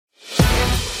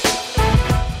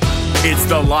It's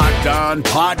the Locked On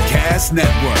Podcast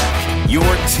Network, your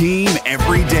team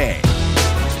every day.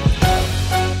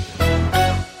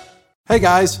 Hey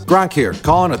guys, Gronk here,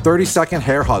 calling a 30-second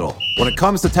hair huddle. When it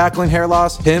comes to tackling hair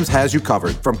loss, Hims has you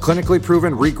covered. From clinically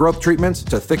proven regrowth treatments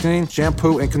to thickening,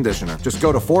 shampoo, and conditioner. Just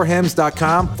go to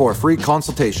 4hims.com for a free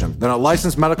consultation. Then a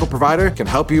licensed medical provider can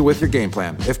help you with your game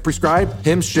plan. If prescribed,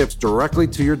 Hims ships directly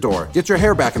to your door. Get your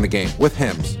hair back in the game with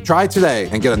Hims. Try today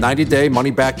and get a 90-day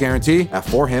money-back guarantee at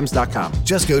 4hims.com.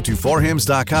 Just go to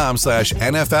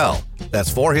 4hims.com/NFL.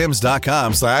 That's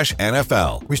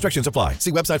 4hims.com/NFL. Restrictions apply.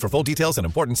 See website for full details and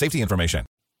important safety information.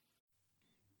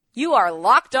 You are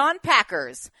Locked On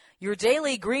Packers, your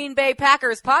daily Green Bay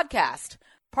Packers podcast,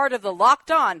 part of the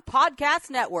Locked On Podcast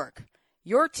Network,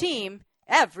 your team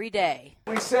every day.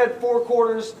 We said 4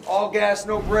 quarters, all gas,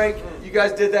 no break. You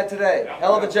guys did that today.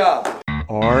 Hell of a job.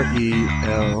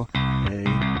 RELAX.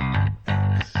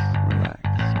 Relax.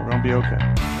 We're going to be okay.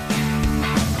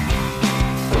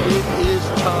 It is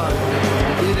time.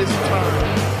 It is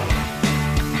time.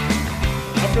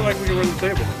 I feel like we can run the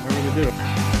table. I really do.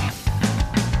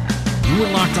 You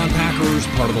are Locked On Packers,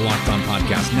 part of the Locked On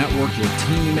Podcast Network, your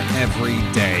team every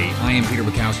day. I am Peter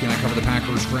Bukowski, and I cover the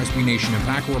Packers for SB Nation and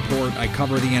Packer Report. I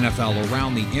cover the NFL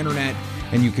around the internet,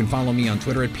 and you can follow me on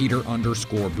Twitter at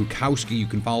Peter_Bukowski. You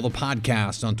can follow the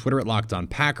podcast on Twitter at Locked On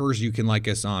Packers. You can like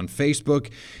us on Facebook.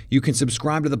 You can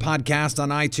subscribe to the podcast on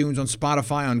iTunes, on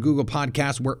Spotify, on Google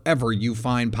Podcasts. Wherever you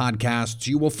find podcasts,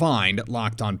 you will find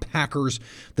Locked On Packers,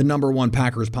 the #1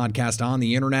 Packers podcast on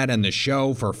the internet, and the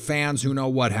show for fans who know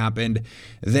what happened.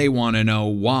 They want to know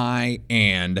why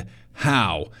and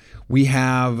how. We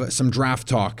have some draft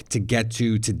talk to get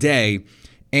to today,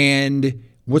 and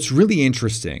what's really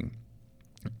interesting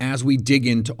as we dig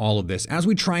into all of this, as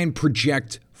we try and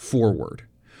project forward,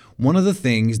 one of the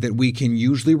things that we can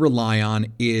usually rely on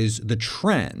is the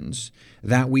trends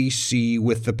that we see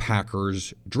with the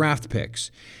Packers draft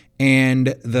picks.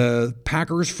 And the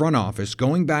Packers front office,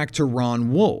 going back to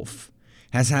Ron Wolf,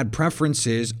 has had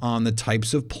preferences on the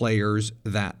types of players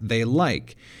that they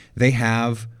like. They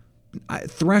have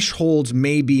thresholds,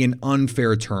 may be an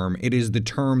unfair term. It is the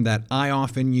term that I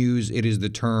often use. It is the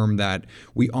term that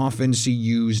we often see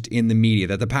used in the media,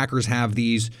 that the Packers have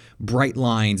these bright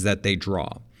lines that they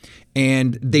draw.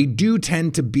 And they do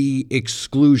tend to be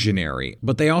exclusionary,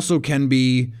 but they also can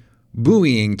be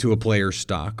buoying to a player's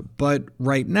stock. But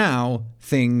right now,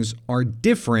 things are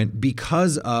different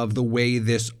because of the way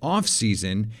this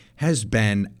offseason has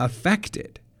been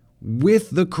affected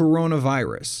with the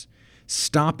coronavirus.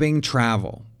 Stopping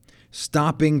travel,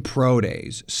 stopping pro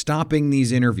days, stopping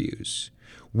these interviews.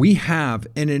 We have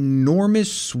an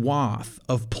enormous swath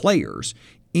of players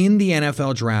in the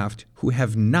NFL draft who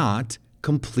have not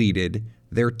completed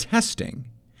their testing.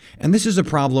 And this is a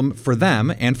problem for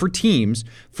them and for teams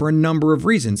for a number of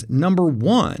reasons. Number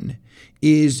one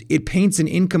is it paints an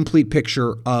incomplete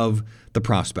picture of the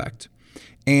prospect.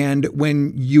 And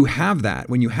when you have that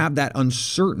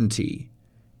uncertainty,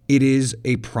 it is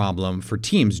a problem for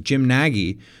teams. Jim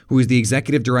Nagy, who is the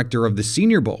executive director of the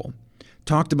Senior Bowl,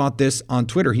 talked about this on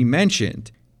Twitter. He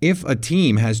mentioned if a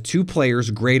team has 2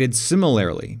 players graded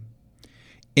similarly,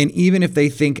 and even if they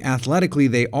think athletically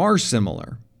they are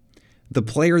similar, the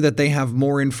player that they have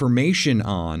more information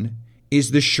on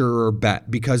is the surer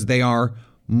bet because they are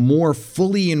more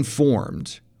fully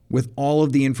informed with all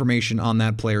of the information on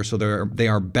that player, so they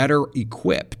are better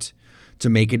equipped to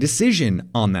make a decision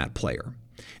on that player.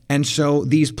 And so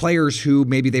these players who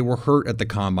maybe they were hurt at the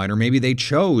combine, or maybe they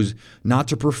chose not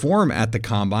to perform at the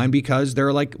combine because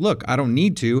they're like, look, I don't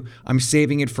need to. I'm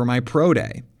saving it for my pro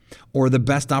day. Or the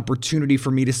best opportunity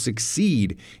for me to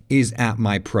succeed is at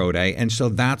my pro day. And so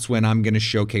that's when I'm going to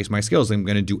showcase my skills. I'm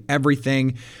going to do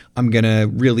everything. I'm going to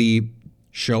really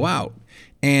show out.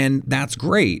 And that's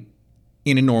great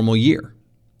in a normal year.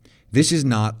 This is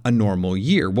not a normal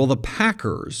year. Well, the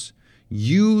Packers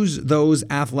use those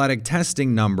athletic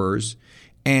testing numbers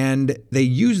and they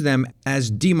use them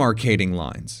as demarcating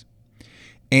lines.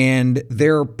 And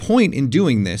their point in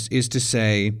doing this is to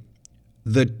say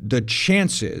the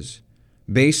chances,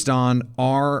 based on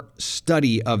our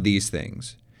study of these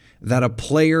things, that a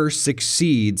player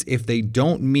succeeds if they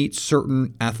don't meet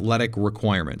certain athletic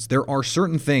requirements. There are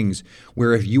certain things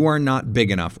where if you are not big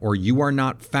enough, or you are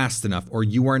not fast enough, or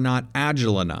you are not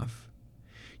agile enough,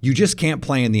 you just can't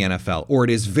play in the NFL, or it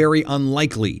is very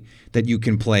unlikely that you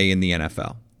can play in the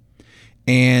NFL.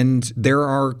 And there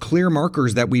are clear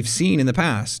markers that we've seen in the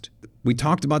past. We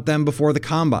talked about them before the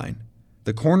combine.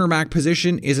 The cornerback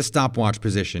position is a stopwatch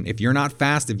position. If you're not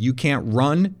fast, if you can't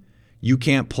run, you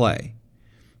can't play.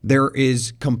 There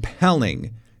is compelling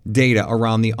data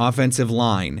around the offensive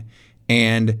line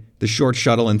and the short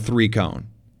shuttle and 3-cone.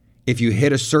 If you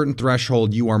hit a certain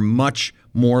threshold, you are much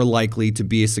more likely to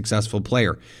be a successful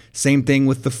player. Same thing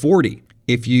with the 40.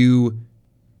 If you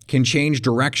can change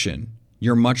direction,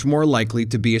 you're much more likely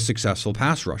to be a successful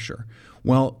pass rusher.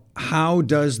 Well, how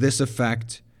does this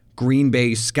affect Green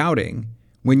Bay's scouting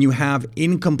when you have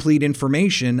incomplete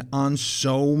information on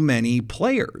so many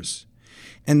players?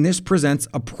 And this presents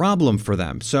a problem for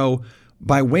them. So,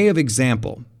 by way of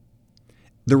example,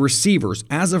 the receivers,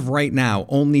 as of right now,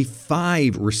 only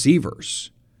 5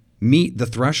 receivers meet the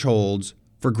thresholds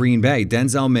for Green Bay.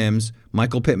 Denzel Mims,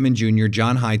 Michael Pittman Jr.,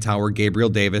 John Hightower, Gabriel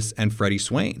Davis, and Freddie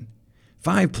Swain.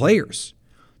 5 players.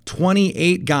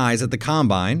 28 guys at the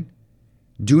combine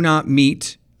do not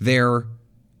meet their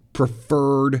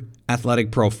preferred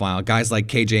athletic profile. Guys like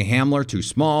KJ Hamler, too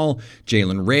small.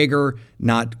 Jalen Reagor,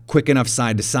 not quick enough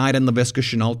side to side. And Laviska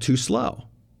Shenault, too slow.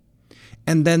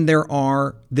 And then there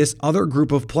are this other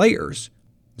group of players,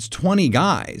 it's 20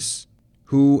 guys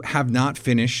who have not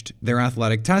finished their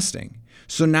athletic testing.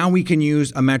 So now we can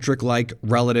use a metric like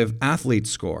relative athlete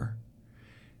score.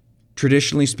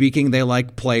 Traditionally speaking, they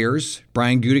like players.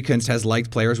 Brian Gutekunst has liked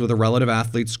players with a relative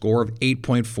athlete score of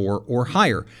 8.4 or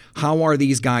higher. How are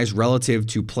these guys relative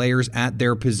to players at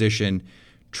their position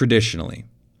traditionally?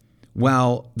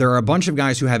 Well, there are a bunch of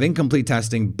guys who have incomplete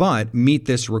testing but meet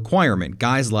this requirement.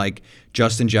 Guys like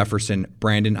Justin Jefferson,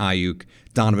 Brandon Ayuk,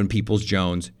 Donovan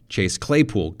Peoples-Jones, Chase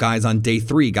Claypool. Guys on day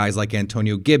 3, guys like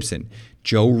Antonio Gibson,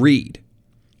 Joe Reed.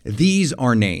 These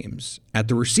are names at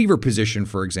the receiver position,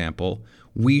 for example,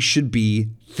 we should be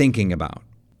thinking about.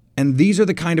 And these are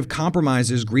the kind of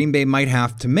compromises Green Bay might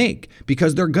have to make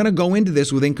because they're going to go into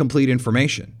this with incomplete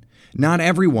information. Not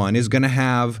everyone is going to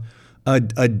have a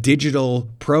digital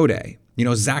pro day. You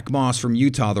know, Zach Moss from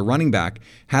Utah, the running back,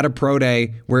 had a pro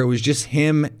day where it was just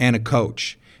him and a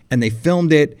coach. And they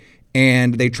filmed it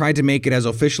and they tried to make it as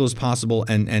official as possible.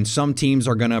 And some teams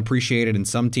are going to appreciate it and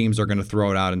some teams are going to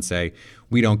throw it out and say,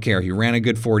 we don't care. He ran a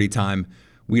good 40 time.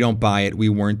 We don't buy it. We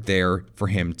weren't there for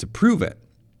him to prove it.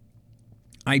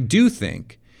 I do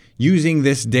think using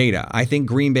this data, I think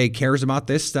Green Bay cares about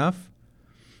this stuff.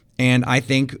 And I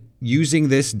think using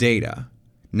this data,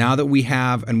 now that we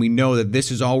have and we know that this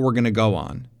is all we're going to go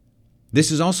on,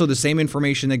 this is also the same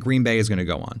information that Green Bay is going to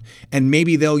go on. And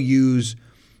maybe they'll use,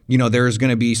 there's going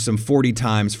to be some 40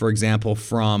 times, for example,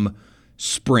 from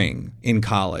spring in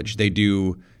college. They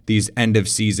do these end of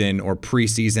season or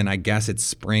preseason. I guess it's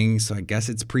spring, so I guess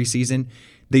it's preseason.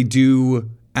 They do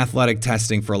athletic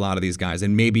testing for a lot of these guys.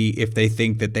 And maybe if they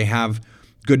think that they have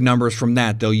good numbers from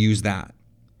that, they'll use that.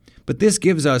 But this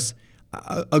gives us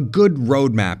a good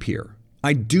roadmap here.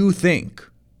 I do think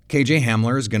KJ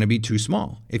Hamler is going to be too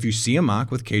small. If you see a mock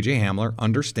with KJ Hamler,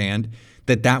 understand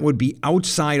that that would be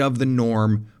outside of the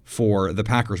norm for the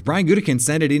Packers. Brian Gutekunst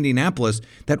said at Indianapolis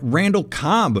that Randall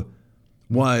Cobb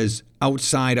was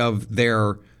outside of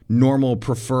their normal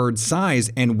preferred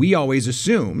size, and we always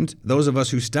assumed, those of us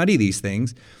who study these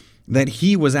things, that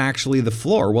he was actually the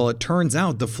floor. Well, it turns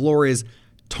out the floor is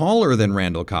taller than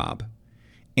Randall Cobb,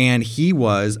 and he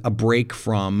was a break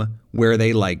from where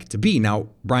they like to be. Now,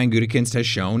 Brian Gutekunst has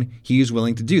shown he is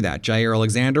willing to do that. Jair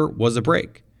Alexander was a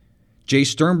break. Jay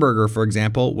Sternberger, for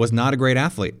example, was not a great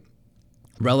athlete.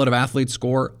 Relative athlete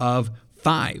score of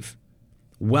 5.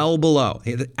 Well below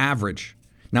the average.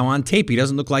 Now, on tape, he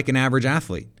doesn't look like an average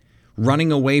athlete.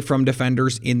 Running away from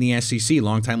defenders in the SEC.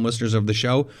 Longtime listeners of the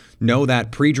show know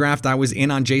that pre-draft I was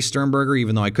in on Jay Sternberger,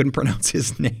 even though I couldn't pronounce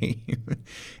his name.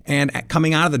 And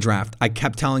coming out of the draft, I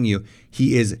kept telling you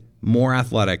he is more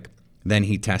athletic than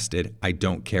he tested. I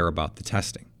don't care about the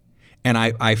testing. And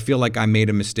I feel like I made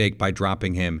a mistake by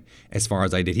dropping him as far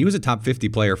as I did. He was a top 50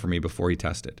 player for me before he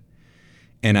tested.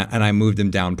 And I moved him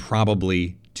down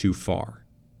probably too far.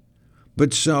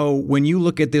 But so when you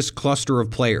look at this cluster of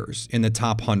players in the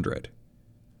top 100,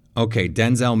 okay,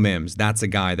 Denzel Mims, that's a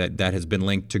guy that has been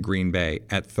linked to Green Bay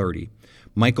at 30.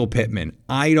 Michael Pittman,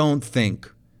 I don't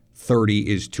think 30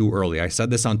 is too early. I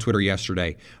said this on Twitter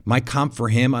yesterday. My comp for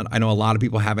him, I know a lot of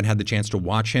people haven't had the chance to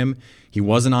watch him. He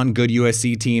wasn't on good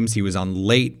USC teams. He was on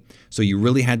late. So you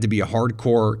really had to be a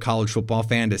hardcore college football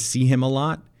fan to see him a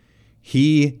lot.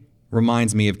 He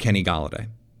reminds me of Kenny Golladay.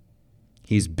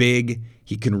 He's big.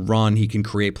 He can run. He can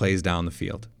create plays down the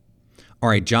field. All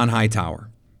right, John Hightower.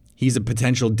 He's a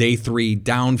potential day 3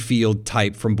 downfield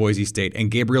type from Boise State.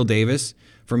 And Gabriel Davis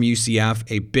from UCF,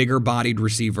 a bigger bodied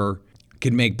receiver,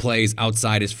 can make plays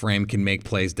outside his frame, can make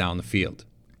plays down the field.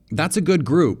 That's a good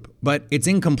group, but it's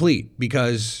incomplete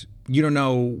because you don't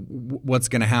know what's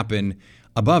going to happen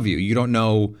above you. You don't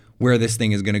know where this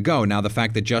thing is going to go. Now, the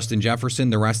fact that Justin Jefferson,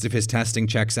 the rest of his testing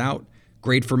checks out,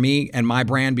 great for me and my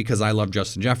brand because I love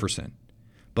Justin Jefferson.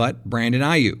 but Brandon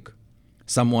Ayuk,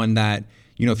 someone that,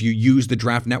 if you use the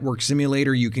Draft Network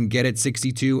simulator, you can get at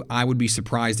 62. I would be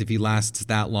surprised if he lasts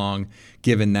that long,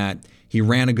 given that he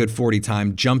ran a good 40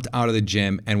 time, jumped out of the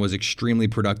gym, and was extremely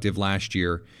productive last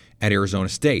year at Arizona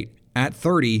State. At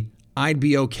 30, I'd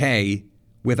be okay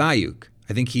with Ayuk.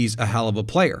 I think he's a hell of a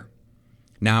player.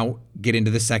 Now, get into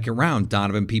the second round.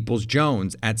 Donovan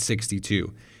Peoples-Jones at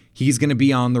 62. He's going to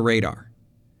be on the radar.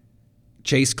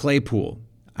 Chase Claypool.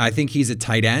 I think he's a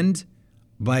tight end,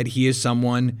 but he is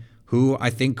someone who I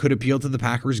think could appeal to the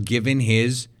Packers given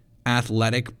his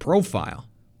athletic profile.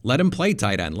 Let him play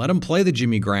tight end. Let him play the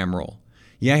Jimmy Graham role.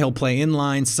 Yeah, he'll play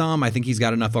inline some. I think he's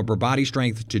got enough upper body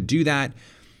strength to do that.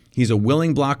 He's a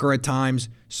willing blocker at times.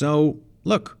 So,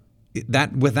 look,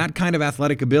 that with that kind of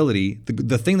athletic ability,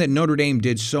 the thing that Notre Dame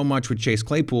did so much with Chase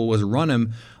Claypool was run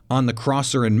him on the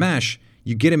crosser and mesh.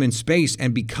 You get him in space,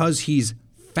 and because he's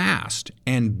fast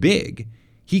and big,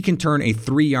 he can turn a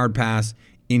 3-yard pass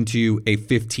into a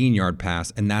 15-yard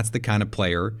pass, and that's the kind of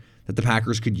player that the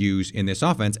Packers could use in this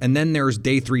offense. And then there's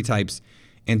day 3 types,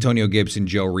 Antonio Gibson,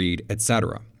 Joe Reed,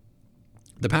 etc.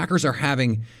 The Packers are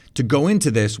having to go into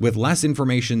this with less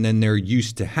information than they're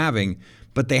used to having,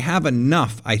 but they have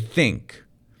enough, I think,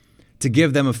 to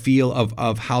give them a feel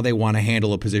of how they want to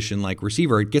handle a position like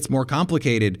receiver. It gets more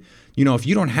complicated. If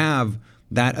you don't have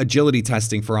that agility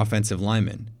testing for offensive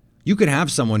linemen, you could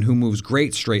have someone who moves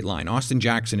great straight line. Austin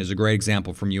Jackson is a great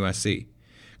example from USC.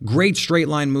 Great straight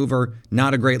line mover,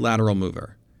 not a great lateral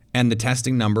mover. And the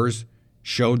testing numbers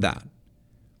showed that.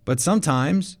 But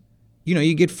sometimes,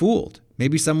 you get fooled.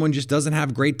 Maybe someone just doesn't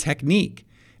have great technique.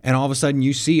 And all of a sudden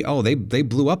you see, they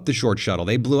blew up the short shuttle.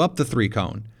 They blew up the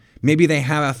 3-cone. Maybe they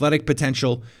have athletic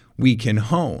potential we can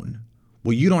hone.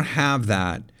 Well, you don't have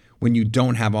that when you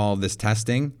don't have all of this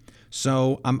testing.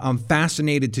 So I'm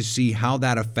fascinated to see how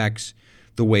that affects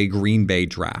the way Green Bay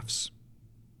drafts.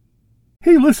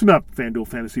 Hey, listen up, FanDuel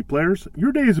Fantasy players.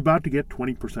 Your day is about to get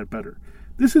 20% better.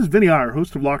 This is Vinny Iyer,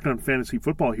 host of Locked On Fantasy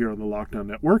Football here on the Locked On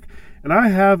Network, and I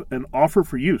have an offer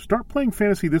for you. Start playing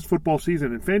fantasy this football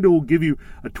season, and FanDuel will give you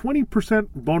a 20%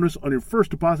 bonus on your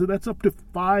first deposit. That's up to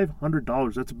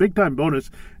 $500. That's a big-time bonus,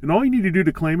 and all you need to do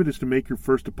to claim it is to make your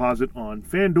first deposit on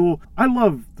FanDuel. I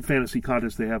love the fantasy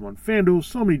contests they have on FanDuel.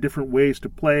 So many different ways to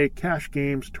play, cash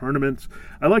games, tournaments.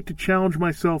 I like to challenge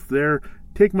myself there.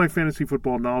 Take my fantasy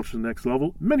football knowledge to the next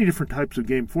level. Many different types of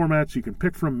game formats you can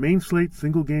pick from: main slate,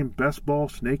 single game, best ball,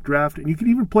 snake draft, and you can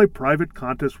even play private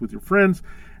contests with your friends.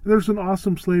 And there's an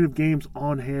awesome slate of games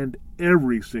on hand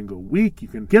every single week. You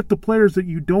can get the players that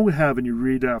you don't have in your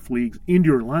redraft leagues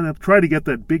into your lineup. Try to get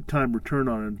that big-time return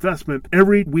on investment.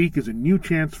 Every week is a new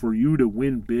chance for you to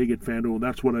win big at FanDuel, and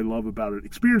that's what I love about it.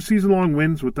 Experience season-long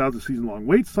wins without the season-long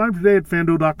waits. Sign up today at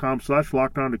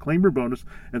FanDuel.com/LockedOn to claim your bonus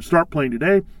and start playing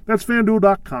today. That's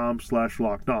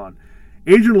FanDuel.com/LockedOn.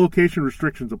 Age and location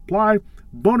restrictions apply.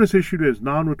 Bonus issued as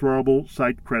non-withdrawable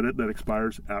site credit that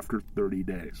expires after 30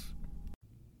 days.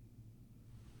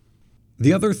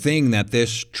 The other thing that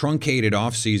this truncated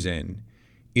offseason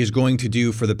is going to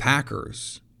do for the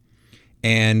Packers,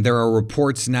 and there are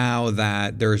reports now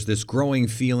that there's this growing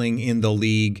feeling in the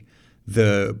league,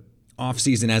 the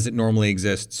offseason as it normally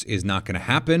exists is not going to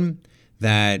happen,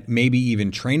 that maybe even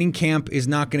training camp is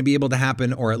not going to be able to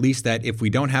happen, or at least that if we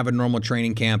don't have a normal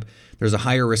training camp, there's a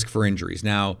higher risk for injuries.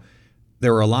 Now,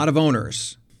 there are a lot of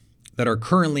owners that are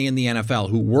currently in the NFL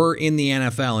who were in the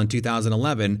NFL in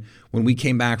 2011 when we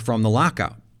came back from the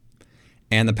lockout.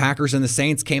 And the Packers and the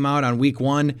Saints came out on week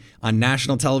 1 on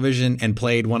national television and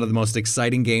played one of the most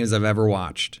exciting games I've ever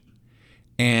watched.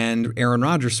 And Aaron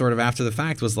Rodgers sort of after the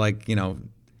fact was like,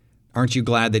 aren't you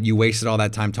glad that you wasted all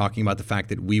that time talking about the fact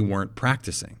that we weren't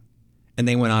practicing? And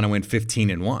they went on and went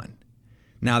 15-1.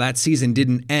 Now that season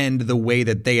didn't end the way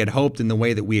that they had hoped and the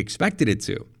way that we expected it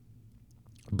to.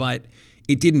 But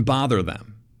it didn't bother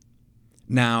them.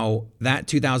 Now, that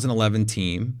 2011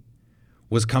 team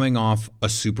was coming off a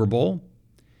Super Bowl.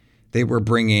 They were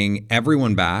bringing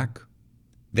everyone back.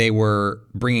 They were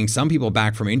bringing some people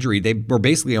back from injury. They were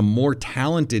basically a more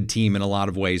talented team in a lot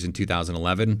of ways in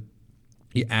 2011.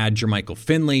 You add Jermichael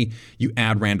Finley, you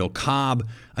add Randall Cobb.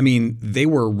 I mean, they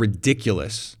were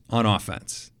ridiculous on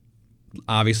offense.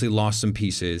 Obviously lost some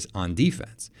pieces on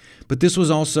defense. But this was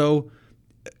also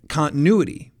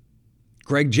continuity.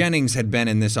 Greg Jennings had been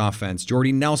in this offense.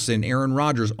 Jordy Nelson, Aaron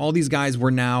Rodgers, all these guys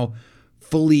were now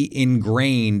fully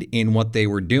ingrained in what they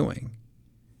were doing.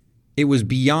 It was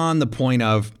beyond the point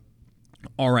of,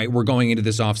 all right, we're going into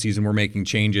this offseason, we're making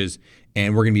changes,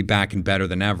 and we're going to be back and better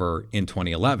than ever in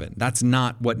 2011. That's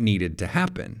not what needed to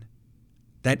happen.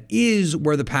 That is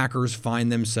where the Packers find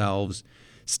themselves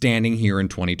standing here in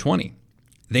 2020.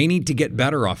 They need to get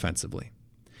better offensively.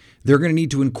 They're going to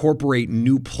need to incorporate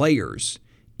new players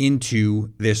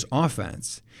into this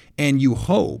offense. And you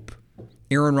hope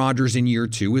Aaron Rodgers in year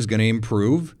 2 is going to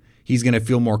improve. He's going to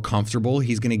feel more comfortable.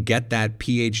 He's going to get that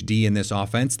PhD in this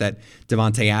offense, that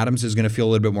Davante Adams is going to feel a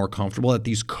little bit more comfortable, that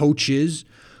these coaches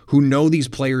who know these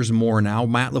players more now,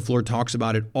 Matt LaFleur talks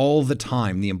about it all the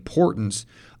time, the importance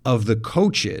of the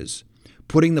coaches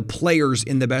putting the players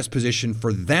in the best position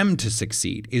for them to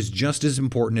succeed is just as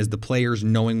important as the players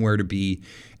knowing where to be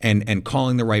and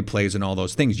calling the right plays and all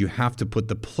those things. You have to put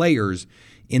the players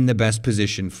in the best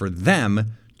position for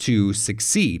them to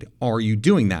succeed. Are you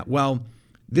doing that? Well,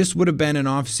 this would have been an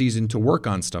offseason to work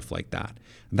on stuff like that.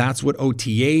 That's what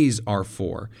OTAs are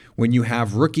for. When you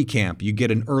have rookie camp, you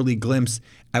get an early glimpse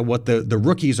at what the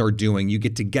rookies are doing. You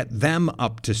get to get them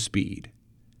up to speed.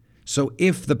 So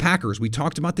if the Packers, we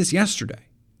talked about this yesterday,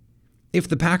 if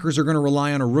the Packers are going to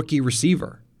rely on a rookie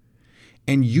receiver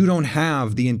and you don't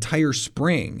have the entire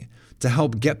spring to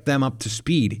help get them up to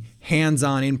speed,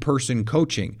 hands-on in-person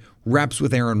coaching, reps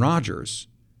with Aaron Rodgers,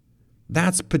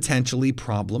 that's potentially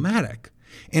problematic.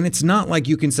 And it's not like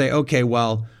you can say, okay,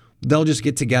 well, they'll just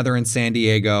get together in San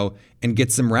Diego and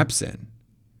get some reps in.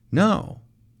 No,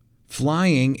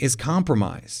 flying is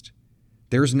compromised.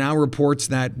 There's now reports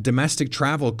that domestic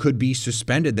travel could be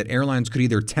suspended, that airlines could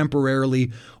either temporarily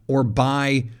or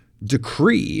by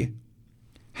decree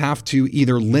have to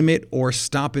either limit or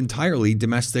stop entirely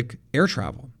domestic air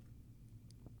travel.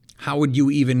 How would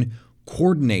you even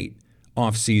coordinate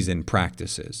off-season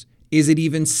practices? Is it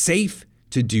even safe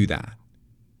to do that?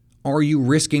 Are you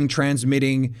risking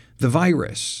transmitting the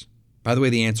virus? By the way,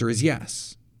 the answer is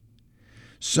yes.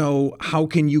 So how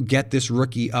can you get this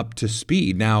rookie up to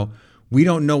speed? Now, we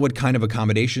don't know what kind of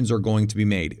accommodations are going to be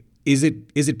made. Is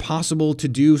it possible to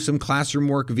do some classroom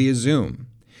work via Zoom?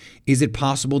 Is it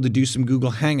possible to do some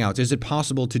Google Hangouts? Is it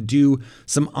possible to do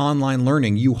some online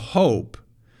learning? You hope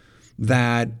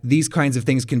that these kinds of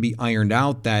things can be ironed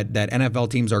out, that NFL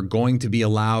teams are going to be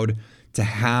allowed to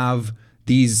have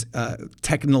these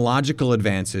technological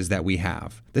advances that we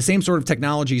have, the same sort of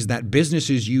technologies that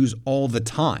businesses use all the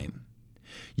time.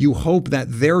 You hope that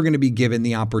they're going to be given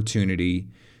the opportunity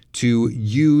to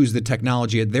use the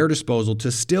technology at their disposal to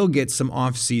still get some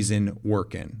off-season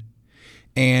work in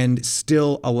and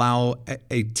still allow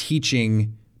a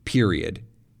teaching period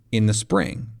in the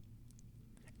spring.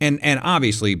 And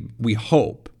obviously, we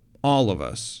hope, all of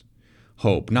us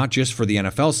hope, not just for the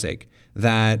NFL's sake,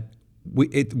 that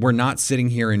we're not sitting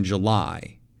here in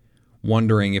July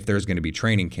wondering if there's going to be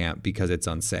training camp because it's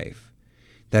unsafe,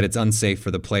 that it's unsafe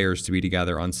for the players to be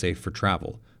together, unsafe for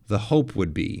travel. The hope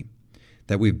would be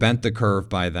that we've bent the curve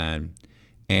by then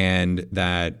and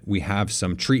that we have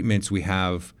some treatments, we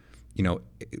have,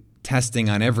 testing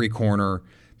on every corner,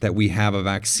 that we have a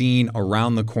vaccine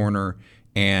around the corner,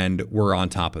 and we're on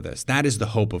top of this. That is the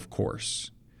hope, of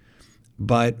course.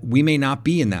 But we may not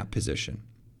be in that position.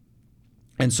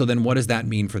 And so then what does that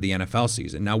mean for the NFL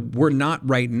season? Now, we're not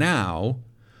right now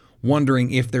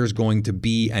wondering if there's going to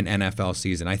be an NFL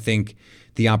season. I think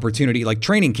the opportunity, like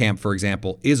training camp, for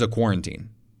example, is a quarantine.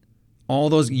 All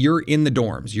those, you're in the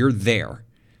dorms, you're there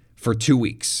for 2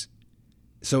 weeks.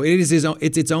 So it's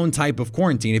its own type of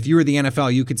quarantine. If you were the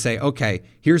NFL, you could say, okay,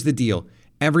 here's the deal.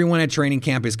 Everyone at training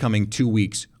camp is coming 2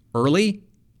 weeks early.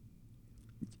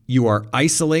 You are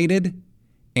isolated,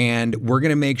 and we're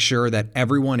going to make sure that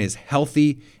everyone is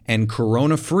healthy and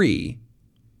corona-free,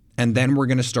 and then we're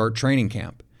going to start training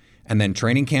camp. And then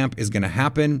training camp is going to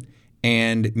happen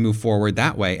and move forward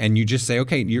that way. And you just say,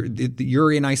 okay,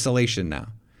 you're in isolation now,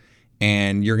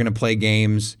 and you're going to play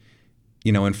games,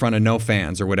 in front of no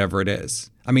fans or whatever it is.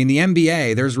 I mean, the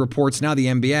NBA, there's reports now, the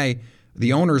NBA,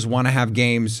 the owners want to have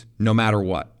games no matter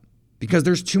what because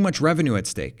there's too much revenue at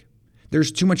stake.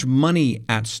 There's too much money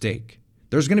at stake.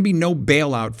 There's going to be no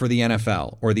bailout for the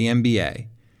NFL or the NBA.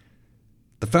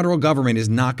 The federal government is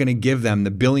not going to give them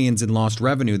the billions in lost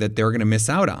revenue that they're going to miss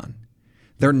out on.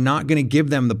 They're not going to give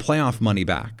them the playoff money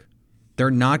back. They're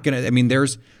not going to,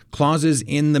 there's clauses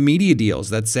in the media deals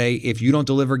that say if you don't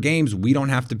deliver games, we don't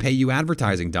have to pay you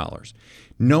advertising dollars.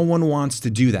 No one wants to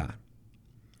do that.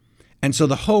 And so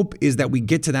the hope is that we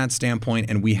get to that standpoint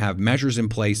and we have measures in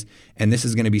place, and this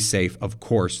is going to be safe. Of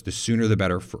course, the sooner the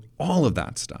better for all of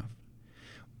that stuff.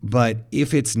 But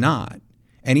if it's not,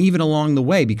 and even along the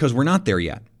way, because we're not there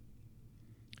yet,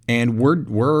 and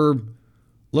we're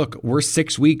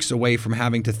 6 weeks away from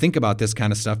having to think about this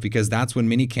kind of stuff because that's when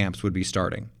mini camps would be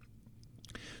starting.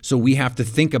 So we have to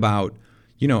think about,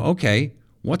 okay,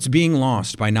 what's being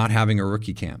lost by not having a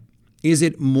rookie camp? Is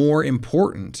it more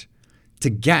important to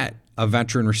get a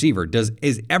veteran receiver?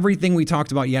 Is everything we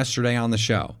talked about yesterday on the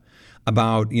show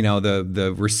about,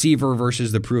 the receiver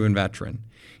versus the proven veteran.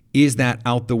 Is that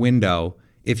out the window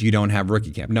if you don't have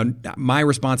rookie camp? Now, my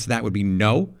response to that would be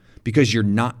no, because you're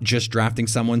not just drafting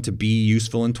someone to be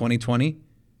useful in 2020.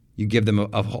 You give them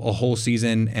a whole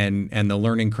season, and the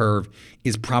learning curve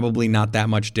is probably not that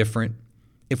much different.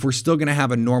 If we're still going to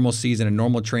have a normal season, a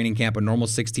normal training camp, a normal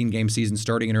 16-game season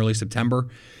starting in early September,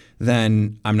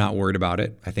 then I'm not worried about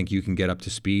it. I think you can get up to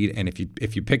speed. And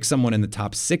if you pick someone in the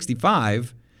top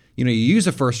 65, you use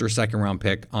a first or second round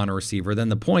pick on a receiver, then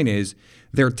the point is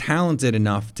they're talented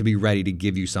enough to be ready to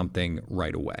give you something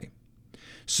right away.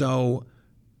 So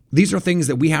these are things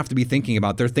that we have to be thinking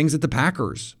about. They're things that the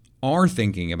Packers are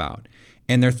thinking about.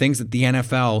 And they're things that the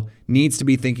NFL needs to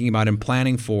be thinking about and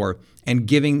planning for and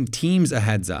giving teams a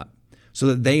heads up so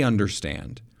that they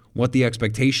understand what the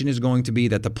expectation is going to be,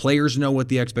 that the players know what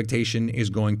the expectation is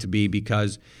going to be,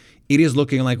 because it is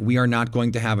looking like we are not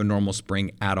going to have a normal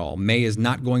spring at all. May is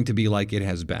not going to be like it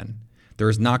has been. There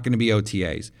is not going to be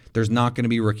OTAs. There's not going to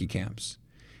be rookie camps.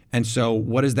 And so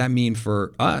what does that mean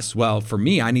for us? Well, for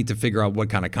me, I need to figure out what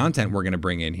kind of content we're going to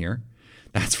bring in here.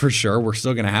 That's for sure. We're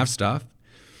still going to have stuff.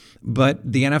 But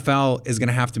the NFL is going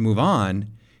to have to move on,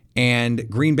 and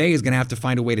Green Bay is going to have to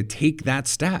find a way to take that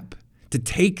step, to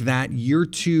take that year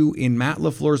two in Matt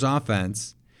LaFleur's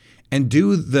offense and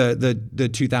do the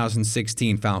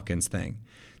 2016 Falcons thing,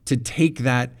 to take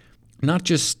that not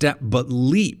just step but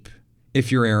leap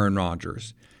if you're Aaron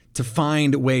Rodgers, to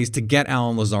find ways to get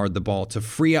Allen Lazard the ball, to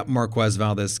free up Marquez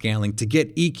Valdes-Scantling, to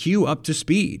get EQ up to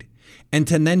speed, and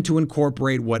then to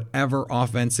incorporate whatever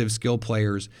offensive skill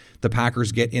players the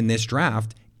Packers get in this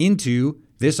draft into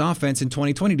this offense in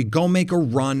 2020 to go make a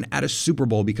run at a Super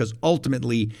Bowl, because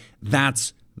ultimately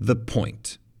that's the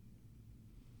point.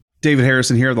 David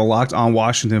Harrison here, the Locked On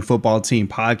Washington Football Team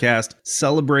podcast,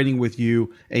 celebrating with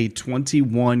you a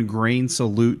 21 grain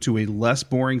salute to a less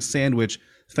boring sandwich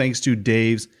thanks to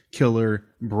Dave's Killer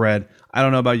Bread. I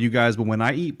don't know about you guys, but when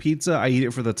I eat pizza, I eat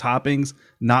it for the toppings,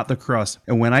 not the crust.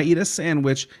 And when I eat a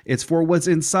sandwich, it's for what's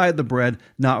inside the bread,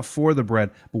 not for the bread.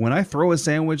 But when I throw a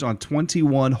sandwich on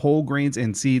 21 whole grains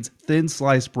and seeds, thin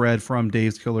sliced bread from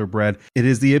Dave's Killer Bread, it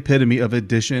is the epitome of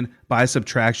addition by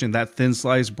subtraction. That thin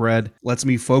sliced bread lets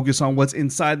me focus on what's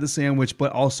inside the sandwich,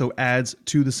 but also adds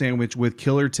to the sandwich with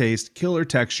killer taste, killer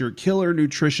texture, killer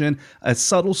nutrition, a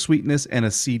subtle sweetness, and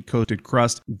a seed-coated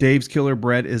crust. Dave's Killer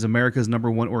Bread is America's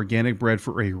 #1 organic bread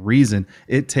for a reason.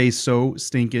 It tastes so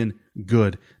stinking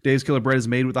good. Dave's Killer Bread is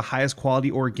made with the highest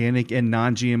quality organic and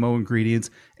non-GMO ingredients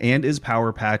and is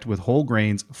power-packed with whole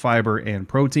grains, fiber, and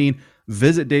protein.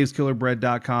 Visit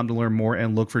daveskillerbread.com to learn more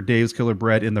and look for Dave's Killer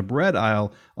Bread in the bread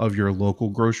aisle of your local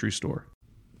grocery store.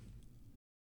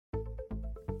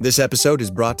 This episode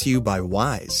is brought to you by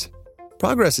Wise.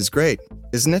 Progress is great,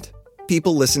 isn't it?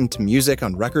 People listen to music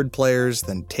on record players,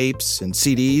 then tapes and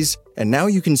CDs, and now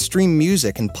you can stream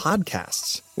music and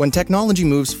podcasts. When technology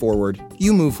moves forward,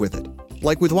 you move with it.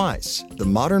 Like with Wise, the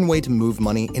modern way to move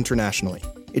money internationally.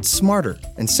 It's smarter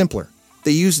and simpler.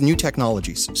 They use new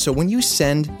technologies, so when you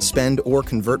send, spend, or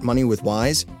convert money with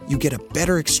Wise, you get a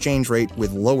better exchange rate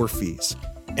with lower fees.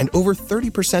 And over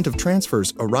 30% of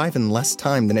transfers arrive in less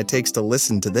time than it takes to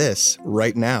listen to this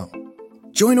right now.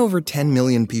 Join over 10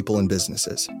 million people and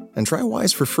businesses and try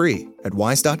Wise for free at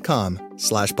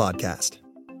wise.com/podcast.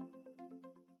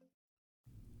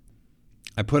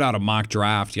 I put out a mock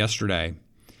draft yesterday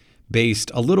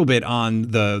based a little bit on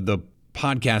the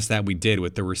podcast that we did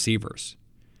with the receivers.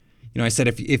 I said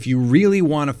if you really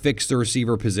want to fix the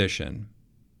receiver position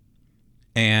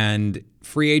and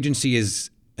free agency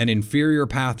is an inferior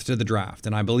path to the draft,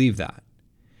 and I believe that,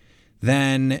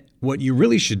 then what you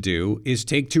really should do is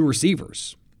take two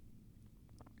receivers.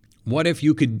 What if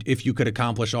you could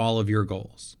accomplish all of your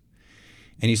goals?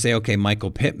 And you say, okay, Michael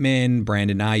Pittman,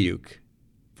 Brandon Ayuk,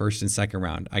 first and second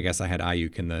round. I guess I had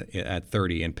Ayuk at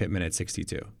 30 and Pittman at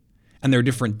 62. And there are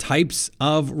different types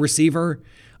of receiver.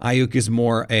 Ayuk is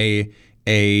more a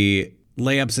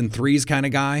layups and threes kind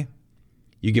of guy.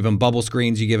 You give him bubble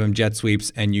screens, you give him jet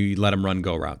sweeps, and you let him run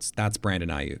go routes. That's Brandon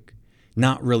Ayuk.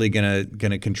 Not really gonna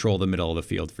control the middle of the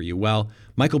field for you. Well,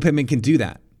 Michael Pittman can do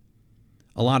that.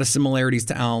 A lot of similarities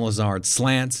to Allen Lazard.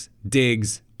 Slants,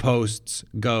 digs, posts,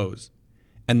 goes.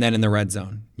 And then in the red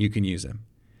zone, you can use him.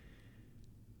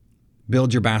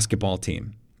 Build your basketball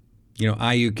team.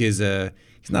 Ayuk he's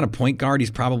not a point guard. He's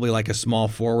probably like a small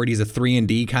forward. He's a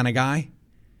 3-and-D kind of guy.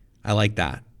 I like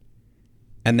that.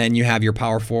 And then you have your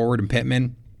power forward and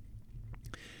Pittman.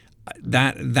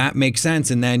 That makes sense.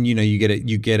 And then you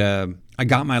get a I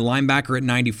got my linebacker at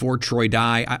 94, Troy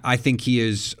Dye. I think he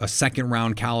is a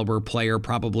second-round caliber player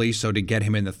probably, so to get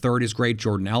him in the third is great.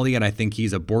 Jordan Elliott, I think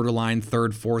he's a borderline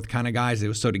third, fourth kind of guy,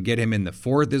 so to get him in the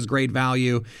fourth is great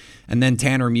value. And then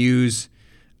Tanner Muse,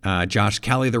 Josh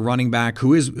Kelly, the running back,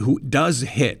 who does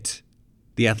hit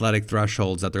the athletic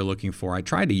thresholds that they're looking for. I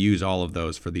tried to use all of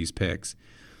those for these picks.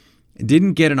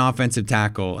 Didn't get an offensive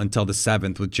tackle until the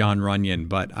 7th with John Runyon,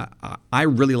 but I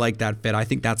really like that fit. I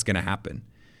think that's going to happen.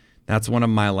 That's one of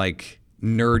my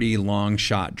nerdy long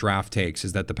shot draft takes,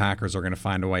 is that the Packers are going to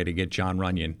find a way to get John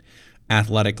Runyon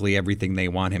athletically everything they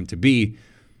want him to be.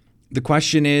 The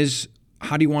question is,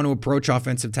 how do you want to approach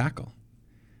offensive tackle?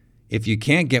 If you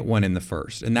can't get one in the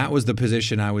first, and that was the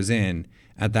position I was in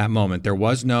at that moment, there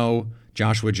was no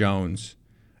Joshua Jones,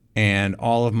 and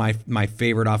all of my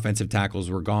favorite offensive tackles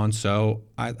were gone. So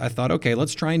I thought, okay,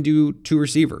 let's try and do 2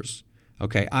 receivers.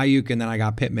 Okay, Ayuk, and then I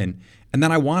got Pittman. And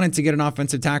then I wanted to get an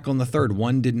offensive tackle in the third.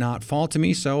 One did not fall to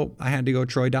me, so I had to go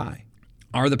Troy Dye.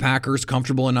 Are the Packers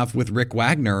comfortable enough with Rick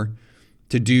Wagner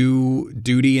to do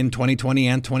duty in 2020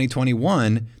 and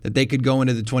 2021 that they could go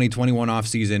into the 2021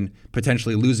 offseason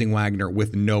potentially losing Wagner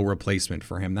with no replacement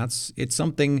for him? It's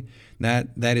something that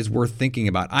is worth thinking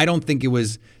about. I don't think it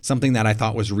was something that I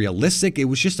thought was realistic. It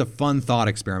was just a fun thought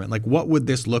experiment. What would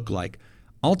this look like?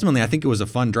 Ultimately, I think it was a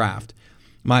fun draft.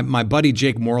 My buddy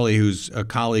Jake Morley, who's a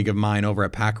colleague of mine over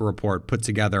at Packer Report, put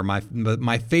together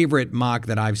my favorite mock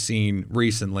that I've seen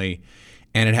recently,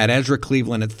 and it had Ezra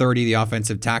Cleveland at 30, the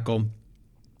offensive tackle,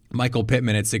 Michael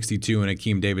Pittman at 62, and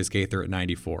Akeem Davis-Gaither at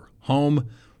 94. Home,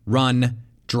 run,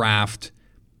 draft,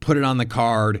 put it on the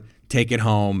card, take it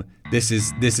home. This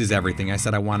is everything. I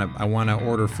said I want to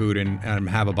order food and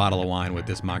have a bottle of wine with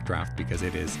this mock draft because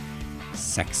it is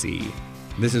sexy.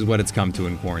 This is what it's come to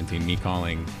in quarantine, me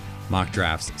calling mock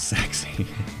drafts sexy.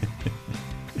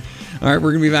 All right,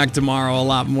 we're going to be back tomorrow. A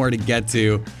lot more to get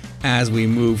to as we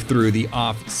move through the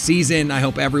off season. I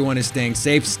hope everyone is staying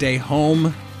safe. Stay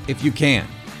home if you can.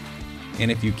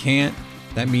 And if you can't,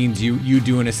 that means you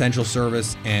do an essential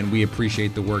service, and we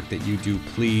appreciate the work that you do.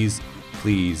 Please,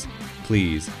 please,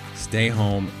 please stay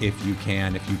home if you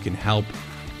can. If you can help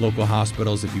local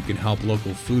hospitals, if you can help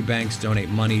local food banks, donate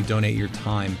money, donate your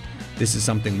time. This is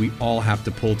something we all have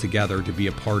to pull together to be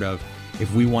a part of.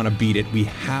 If we want to beat it, we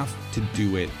have to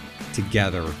do it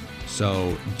together.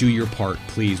 So do your part,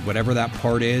 please. Whatever that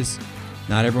part is,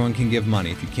 not everyone can give money.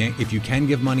 If you can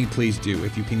give money, please do.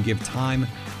 If you can give time,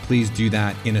 please do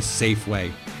that in a safe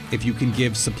way. If you can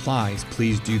give supplies,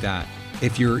 please do that.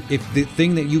 If the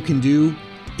thing that you can do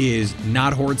is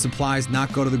not hoard supplies,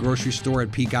 not go to the grocery store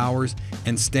at peak hours,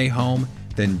 and stay home,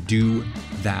 then do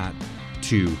that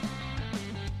too.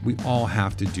 We all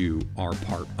have to do our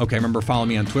part. Okay, remember, follow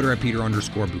me on Twitter at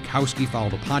Peter_Bukowski.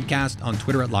 Follow the podcast on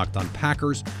Twitter at Locked On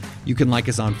Packers. You can like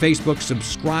us on Facebook,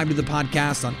 subscribe to the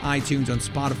podcast on iTunes, on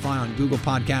Spotify, on Google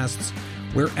Podcasts.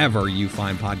 Wherever you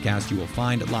find podcasts, you will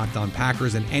find Locked On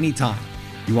Packers. And anytime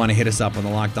you want to hit us up on the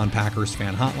Locked On Packers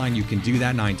fan hotline, you can do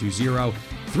that,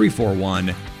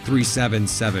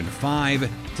 920-341-3775,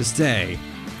 to stay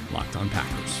Locked On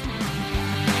Packers.